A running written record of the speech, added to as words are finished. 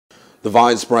The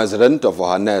Vice President of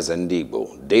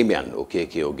Ohanaeze Damian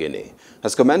Okeke-Ogene,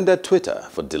 has commended Twitter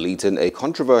for deleting a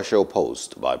controversial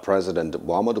post by President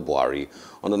Muhammadu Buhari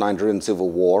on the Nigerian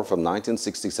Civil War from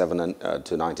 1967 to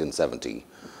 1970.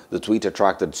 The tweet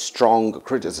attracted strong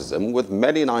criticism, with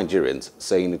many Nigerians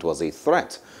saying it was a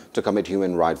threat to commit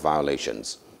human rights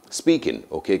violations. Speaking,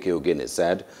 Okeke-Ogene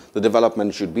said the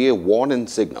development should be a warning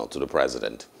signal to the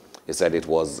president. He said it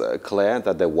was clear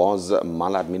that there was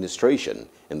maladministration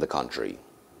in the country.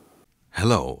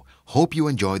 Hello, hope you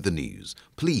enjoyed the news.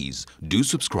 Please do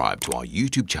subscribe to our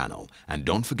YouTube channel and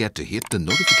don't forget to hit the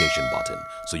notification button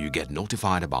so you get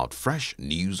notified about fresh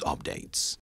news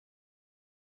updates.